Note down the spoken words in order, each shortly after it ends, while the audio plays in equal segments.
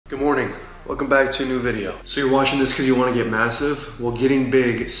Good morning. Welcome back to a new video. So you're watching this because you want to get massive? Well, getting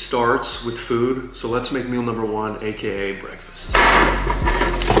big starts with food. So let's make meal number one, aka breakfast. I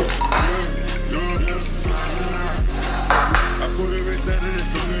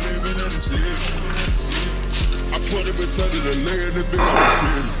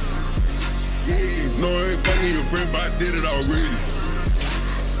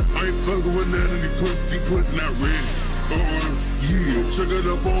ain't fucking with none of these pussy not ready. Yeah, sugar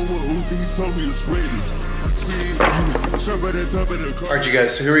the phone with Uzi, he told me it's ready. Alright you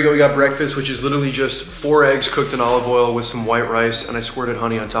guys, so here we go. We got breakfast, which is literally just 4 eggs cooked in olive oil with some white rice, and I squirted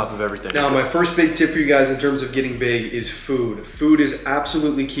honey on top of everything. Now, my first big tip for you guys in terms of getting big is food. Food is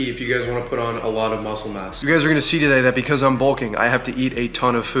absolutely key if you guys want to put on a lot of muscle mass. You guys are going to see today that because I'm bulking, I have to eat a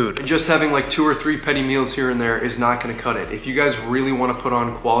ton of food. And just having like 2 or 3 petty meals here and there is not going to cut it. If you guys really want to put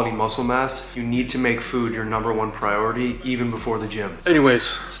on quality muscle mass, you need to make food your #1 priority, even before the gym.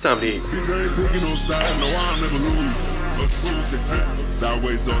 Anyways, it's time to eat.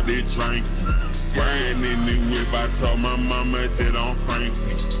 Sideways on that train. Riding in the whip, I told my mama that I'm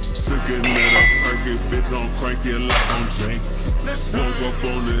cranky. Took another perky, bitch, I'm cranky like I'm janky. Woke up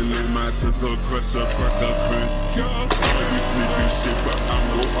on the limb, I took a crush up,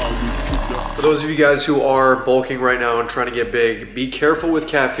 For those of you guys who are bulking right now and trying to get big, be careful with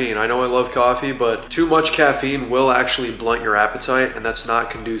caffeine. I know I love coffee, but too much caffeine will actually blunt your appetite, and that's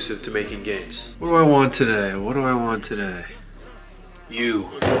not conducive to making gains. What do I want today? What do I want today? You.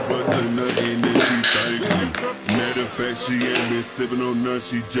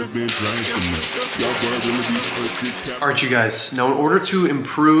 Alright you guys, now in order to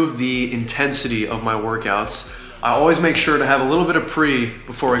improve the intensity of my workouts, I always make sure to have a little bit of pre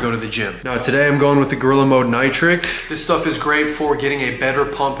before I go to the gym. Now today I'm going with the Gorilla Mode Nitric. This stuff is great for getting a better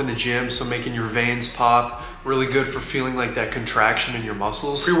pump in the gym, so making your veins pop. Really good for feeling like that contraction in your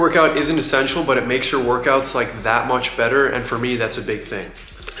muscles. Pre-workout isn't essential, but it makes your workouts like that much better, and for me, that's a big thing.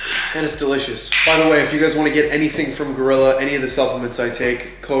 And it's delicious. By the way, if you guys want to get anything from Gorilla, any of the supplements I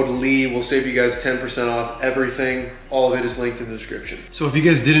take, code LEE will save you guys 10% off everything. All of it is linked in the description. So if you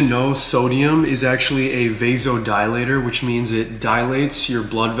guys didn't know, sodium is actually a vasodilator, which means it dilates your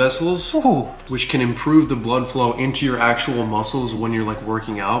blood vessels, which can improve the blood flow into your actual muscles when you're like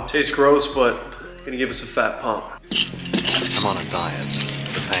working out. Tastes gross, but gonna give us a fat pump. I'm on a diet,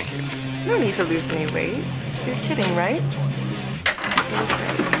 but thank you. You don't need to lose any weight. You're kidding, right?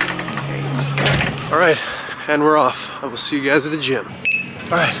 All right, and we're off. I will see you guys at the gym.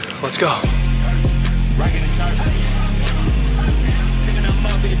 All right, let's go.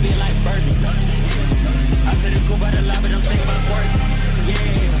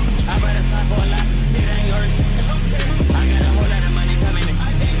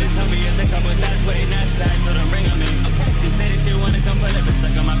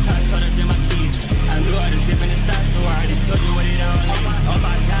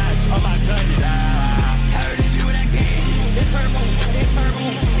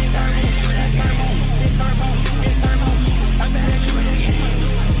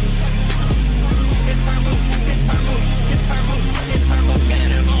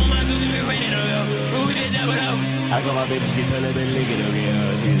 I got my baby, she fell a bit licking over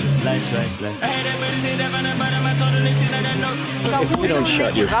here. She's slash. If you don't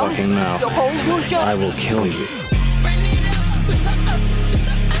shut your fucking mouth, I will kill you.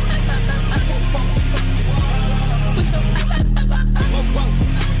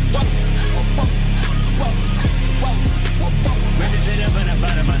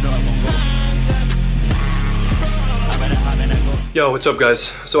 Yo, what's up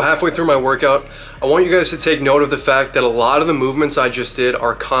guys? So halfway through my workout, I want you guys to take note of the fact that a lot of the movements I just did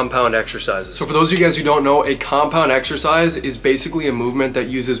are compound exercises. So for those of you guys who don't know, a compound exercise is basically a movement that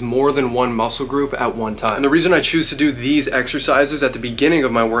uses more than one muscle group at one time. And the reason I choose to do these exercises at the beginning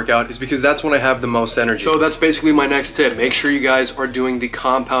of my workout is because that's when I have the most energy. So that's basically my next tip. Make sure you guys are doing the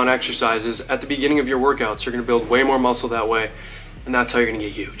compound exercises at the beginning of your workouts. You're gonna build way more muscle that way, and that's how you're gonna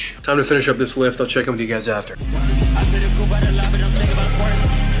get huge. Time to finish up this lift. I'll check in with you guys after.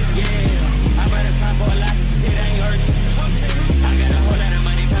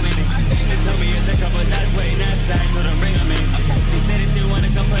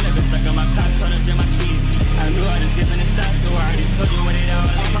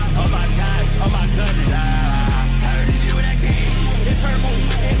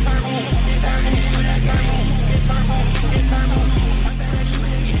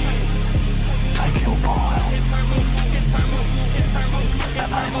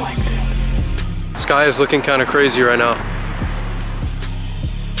 Sky is looking kind of crazy right now.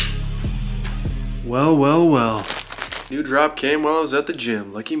 Well. New drop came while I was at the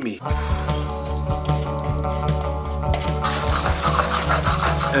gym. Lucky me.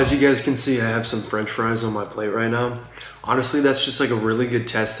 As you guys can see, I have some French fries on my plate right now. Honestly, that's just like a really good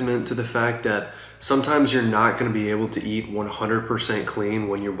testament to the fact that sometimes you're not gonna be able to eat 100% clean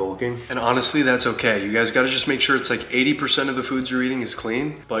when you're bulking. And honestly, that's okay. You guys gotta just make sure it's like 80% of the foods you're eating is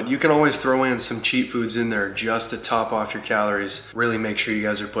clean, but you can always throw in some cheat foods in there just to top off your calories. Really make sure you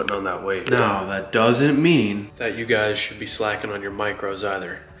guys are putting on that weight. Now, that doesn't mean that you guys should be slacking on your micros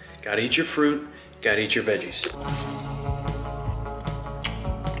either. Gotta eat your fruit, gotta eat your veggies.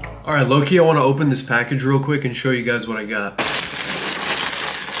 All right, low-key, I wanna open this package real quick and show you guys what I got.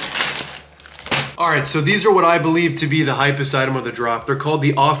 All right, so these are what I believe to be the hypest item of the drop. They're called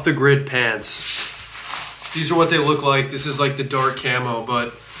the Off the Grid pants. These are what they look like. This is like the dark camo,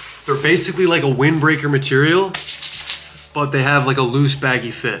 but they're basically like a windbreaker material, but they have like a loose baggy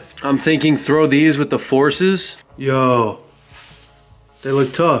fit. I'm thinking throw these with the Forces. Yo, they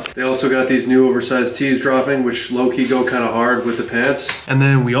look tough. They also got these new oversized tees dropping, which low-key go kind of hard with the pants. And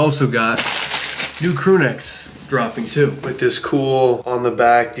then we also got new crew necks dropping too, with this cool on the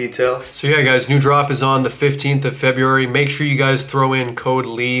back detail. So yeah guys, new drop is on the 15th of February. Make sure you guys throw in code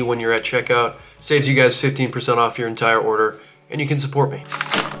LEE when you're at checkout. Saves you guys 15% off your entire order, and you can support me.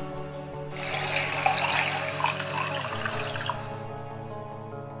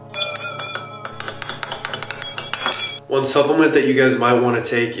 One supplement that you guys might want to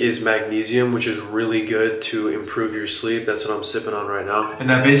take is magnesium, which is really good to improve your sleep. That's what I'm sipping on right now. And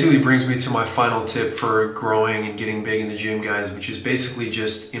that basically brings me to my final tip for growing and getting big in the gym, guys, which is basically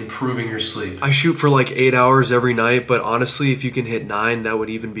just improving your sleep. I shoot for like 8 hours every night, but honestly, if you can hit 9, that would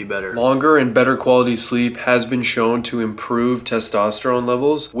even be better. Longer and better quality sleep has been shown to improve testosterone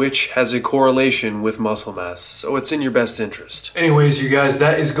levels, which has a correlation with muscle mass. So it's in your best interest. Anyways, you guys,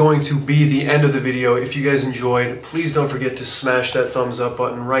 that is going to be the end of the video. If you guys enjoyed, please don't forget to smash that thumbs up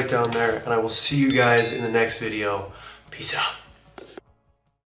button right down there, and I will see you guys in the next video. Peace out.